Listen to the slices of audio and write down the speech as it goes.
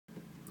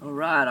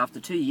Alright,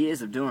 after 2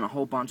 years of doing a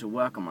whole bunch of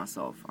work on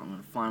myself, I'm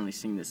going to finally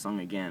sing this song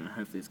again.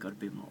 Hopefully it's got a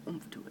bit more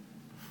oomph to it.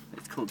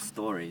 It's called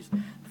Stories.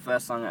 The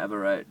first song I ever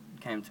wrote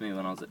came to me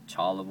when I was at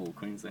Charleville,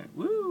 Queensland.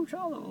 Woo,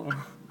 Charleville!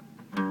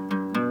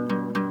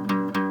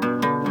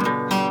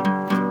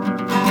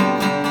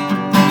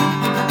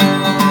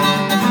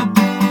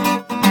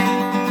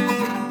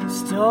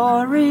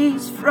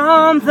 Stories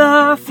from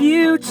the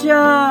future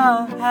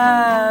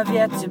have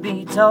yet to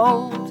be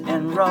told,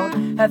 and wrote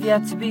have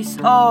yet to be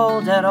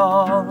sold at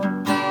all.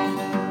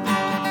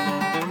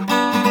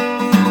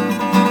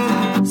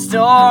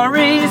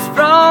 Stories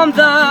from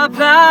the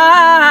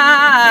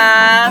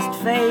past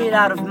fade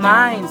out of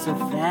mind so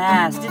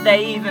fast. Did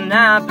they even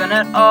happen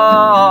at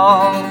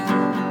all?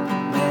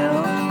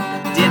 Well,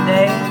 did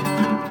they?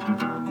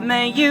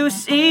 May you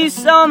see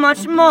so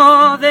much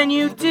more than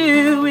you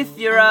do with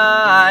your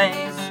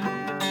eyes.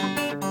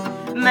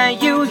 May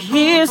you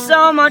hear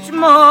so much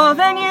more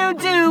than you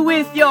do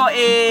with your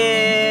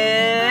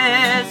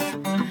ears.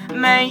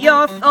 May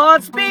your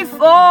thoughts be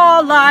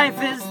for life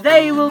as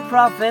they will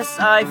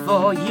prophesy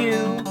for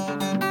you.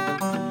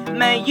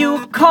 May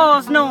you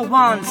cause no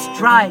one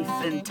strife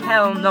and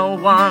tell no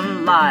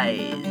one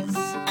lies.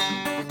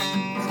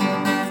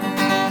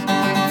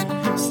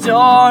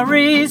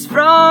 Stories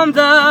from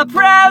the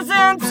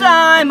present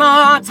time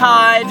are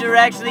tied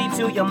directly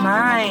to your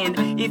mind.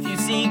 If you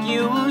seek,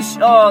 you will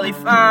surely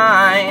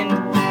find.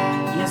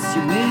 Yes,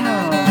 you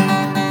will.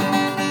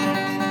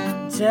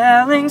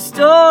 Telling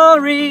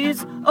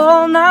stories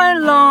all night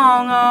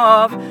long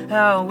of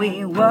how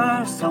we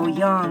were so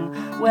young.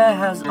 Where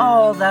has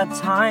all that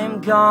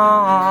time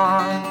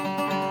gone?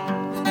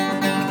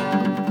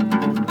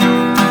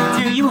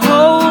 Do you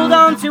hold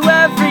on to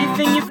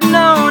everything you've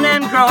known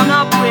and grown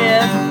up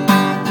with?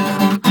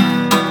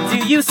 Do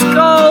you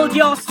scold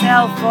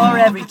yourself for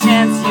every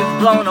chance you've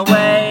blown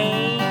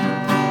away?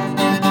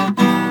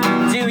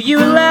 Do you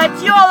let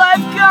your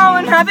life go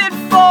and have it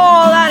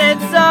fall at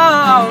its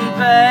own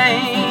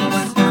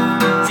pace?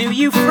 Do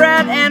you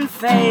fret and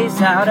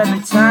phase out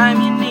every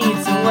time you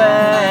need to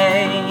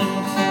wait?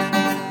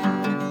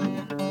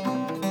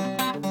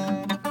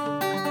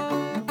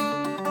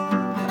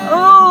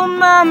 Oh,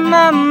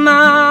 mama,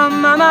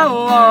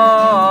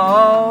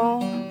 whoa.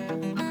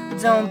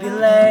 Don't be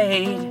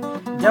late.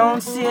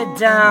 Don't sit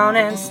down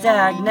and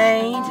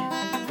stagnate.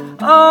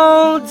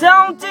 Oh,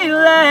 don't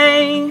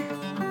delay.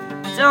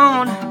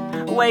 Don't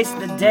waste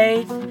the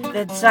date.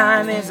 The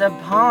time is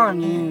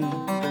upon you.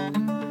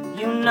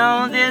 You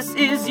know this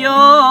is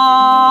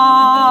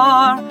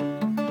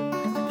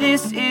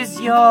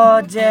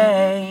your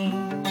day.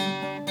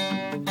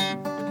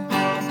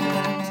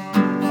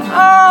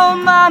 Oh,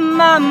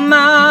 mama,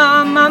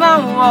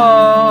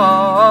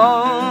 whoa.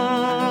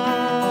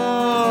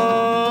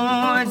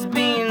 It's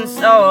been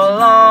so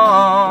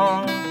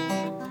long,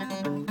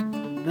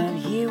 but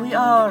here we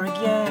are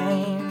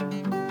again.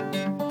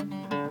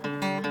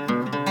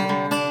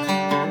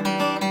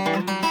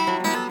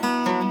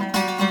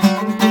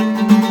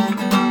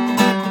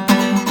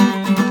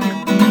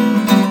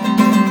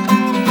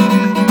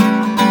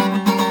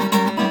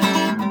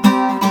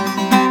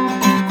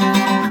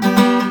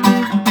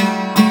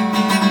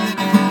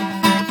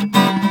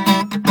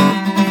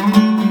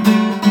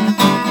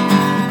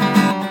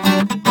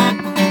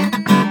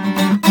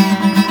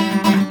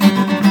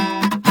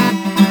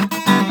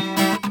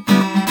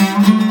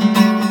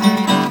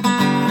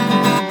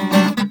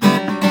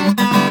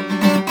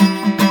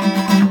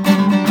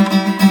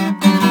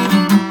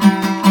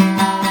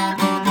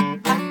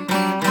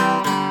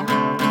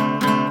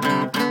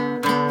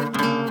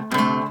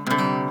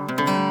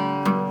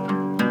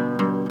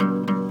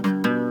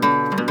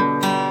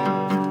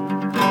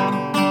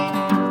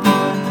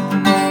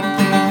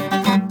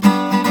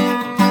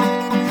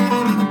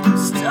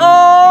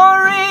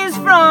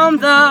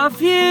 The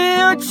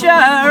future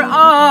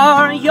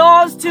are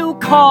yours to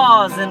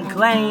cause and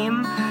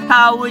claim.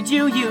 How would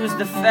you use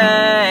the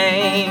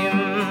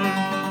fame?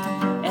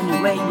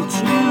 Any way you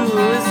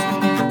choose.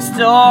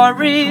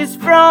 Stories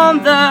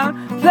from the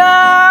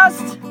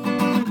past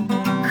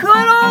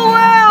could all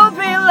well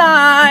be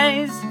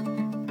lies.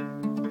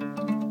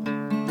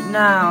 But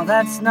now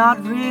that's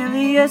not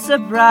really a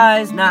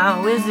surprise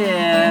now, is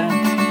it?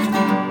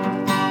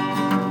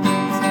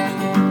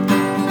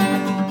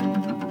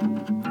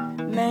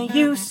 May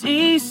you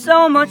see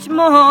so much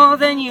more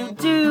than you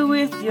do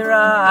with your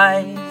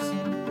eyes.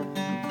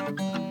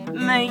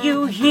 May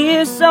you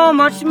hear so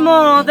much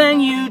more than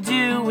you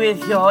do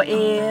with your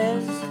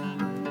ears.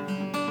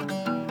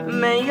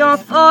 May your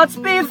thoughts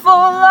be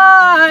for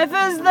life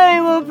as they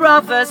will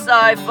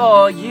prophesy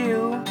for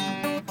you.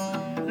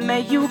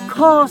 May you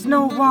cause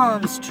no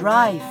one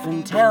strife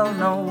and tell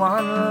no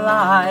one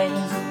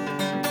lies.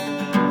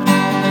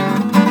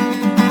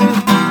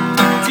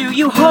 Do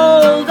you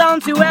hold on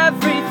to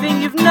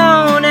everything you've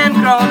known and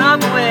grown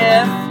up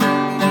with?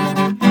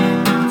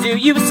 Do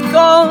you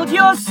scold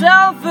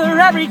yourself for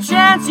every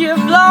chance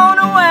you've blown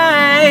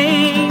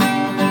away?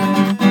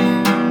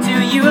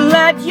 Do you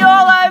let your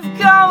life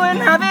go and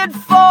have it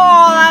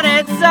fall at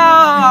its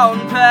own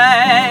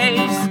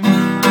pace?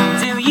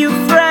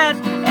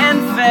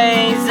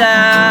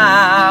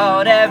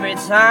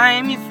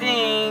 time you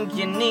think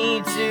you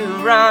need to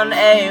run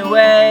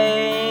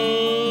away.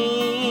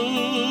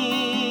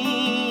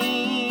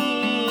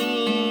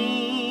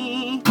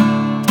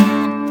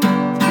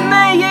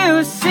 May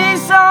you see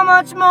so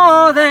much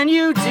more than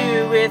you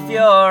do with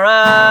your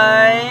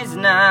eyes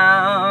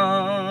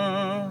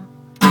now.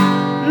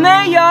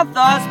 May your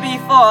thoughts be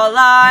for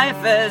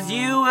life as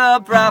you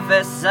will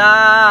prophesy.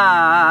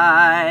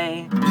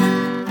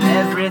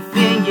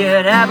 Everything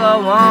you'd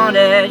ever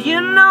wanted, you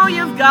know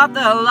you've got the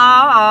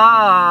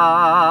lot.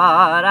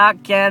 I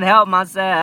can't help myself.